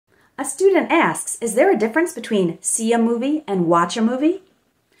A student asks, is there a difference between see a movie and watch a movie?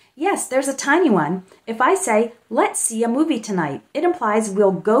 Yes, there's a tiny one. If I say, let's see a movie tonight, it implies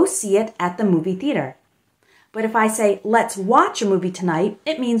we'll go see it at the movie theater. But if I say, let's watch a movie tonight,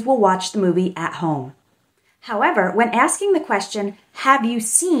 it means we'll watch the movie at home. However, when asking the question, have you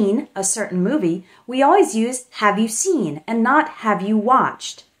seen a certain movie, we always use have you seen and not have you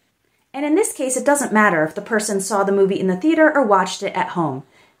watched. And in this case, it doesn't matter if the person saw the movie in the theater or watched it at home.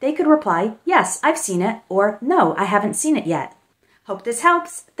 They could reply, yes, I've seen it, or no, I haven't seen it yet. Hope this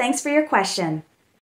helps. Thanks for your question.